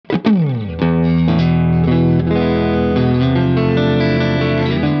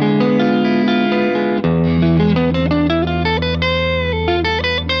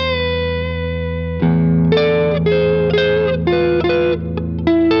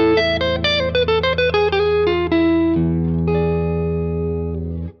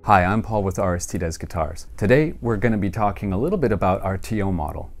Hi, I'm Paul with Aristides Guitars. Today we're going to be talking a little bit about our TO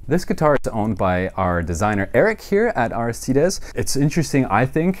model. This guitar is owned by our designer Eric here at Aristides. It's interesting, I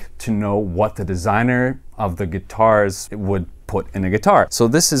think, to know what the designer of the guitars would put in a guitar. So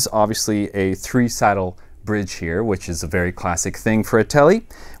this is obviously a 3-saddle bridge here, which is a very classic thing for a Tele.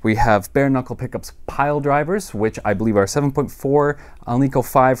 We have bare knuckle pickups pile drivers, which I believe are 7.4, Alnico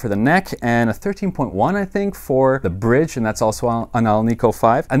 5 for the neck, and a 13.1 I think for the bridge, and that's also an Alnico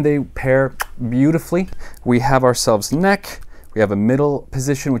 5, and they pair beautifully. We have ourselves neck, we have a middle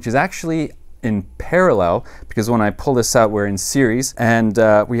position which is actually in parallel, because when I pull this out we're in series, and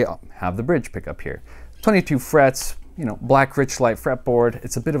we have the bridge pickup here. 22 frets, you know, black rich light fretboard.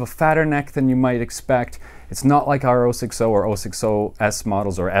 It's a bit of a fatter neck than you might expect. It's not like our 060 or 060 S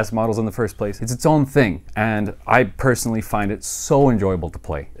models or S models in the first place. It's its own thing, and I personally find it so enjoyable to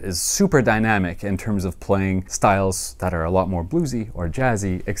play. It's super dynamic in terms of playing styles that are a lot more bluesy or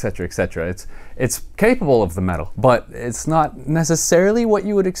jazzy, etc., etc. It's capable of the metal, but it's not necessarily what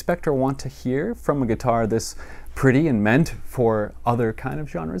you would expect or want to hear from a guitar this pretty and meant for other kind of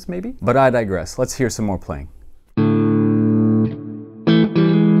genres maybe. But I digress. Let's hear some more playing.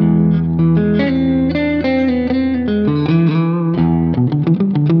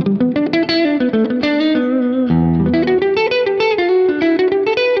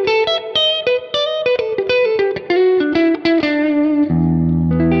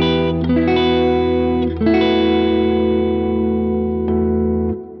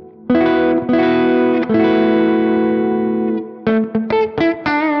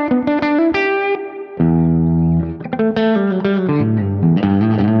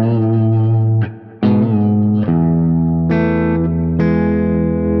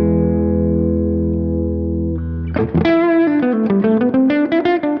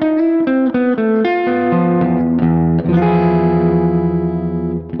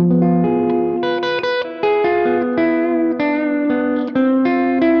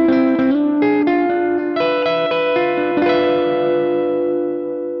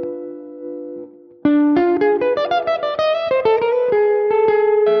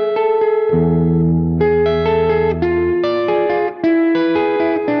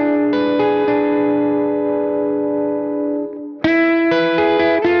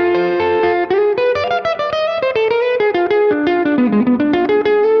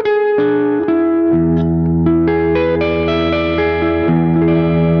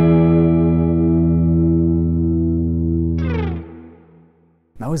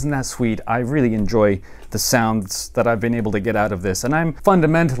 Now isn't that sweet? I really enjoy the sounds that I've been able to get out of this, and I'm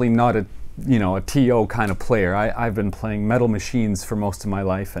fundamentally not a TO kind of player. I've been playing metal machines for most of my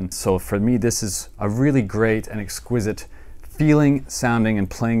life, and so for me this is a really great and exquisite feeling, sounding, and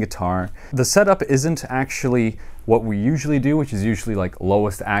playing guitar. The setup isn't actually what we usually do, which is usually like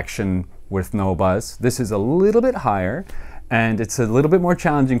lowest action with no buzz. This is a little bit higher, and it's a little bit more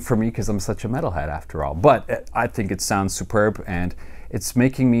challenging for me because I'm such a metalhead after all. But I think it sounds superb, and it's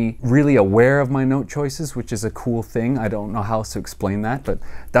making me really aware of my note choices, which is a cool thing. I don't know how else to explain that, but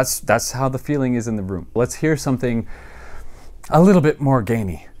that's how the feeling is in the room. Let's hear something a little bit more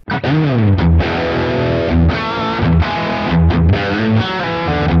gamey.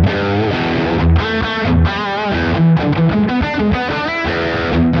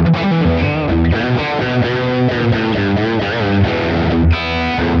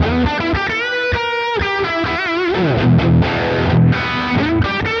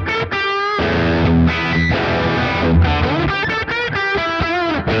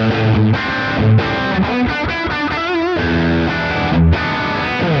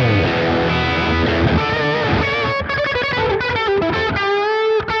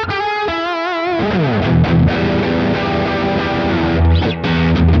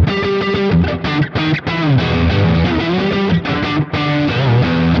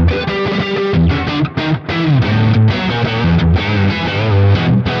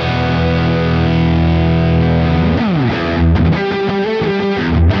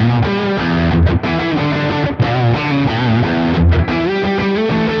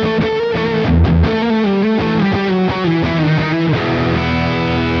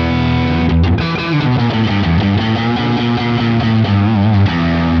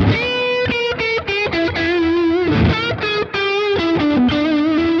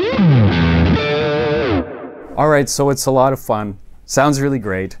 Alright, so it's a lot of fun. Sounds really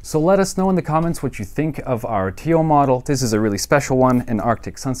great. So let us know in the comments what you think of our TO model. This is a really special one, an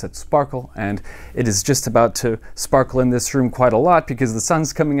Arctic Sunset Sparkle, and it is just about to sparkle in this room quite a lot because the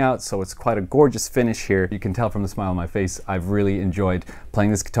sun's coming out, so it's quite a gorgeous finish here. You can tell from the smile on my face, I've really enjoyed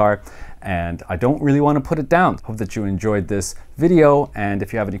playing this guitar, and I don't really want to put it down. Hope that you enjoyed this video, and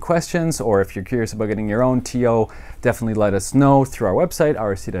if you have any questions or if you're curious about getting your own TO, definitely let us know through our website,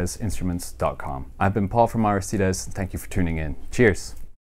 aristidesinstruments.com. I've been Paul from Aristides. Thank you for tuning in. Cheers.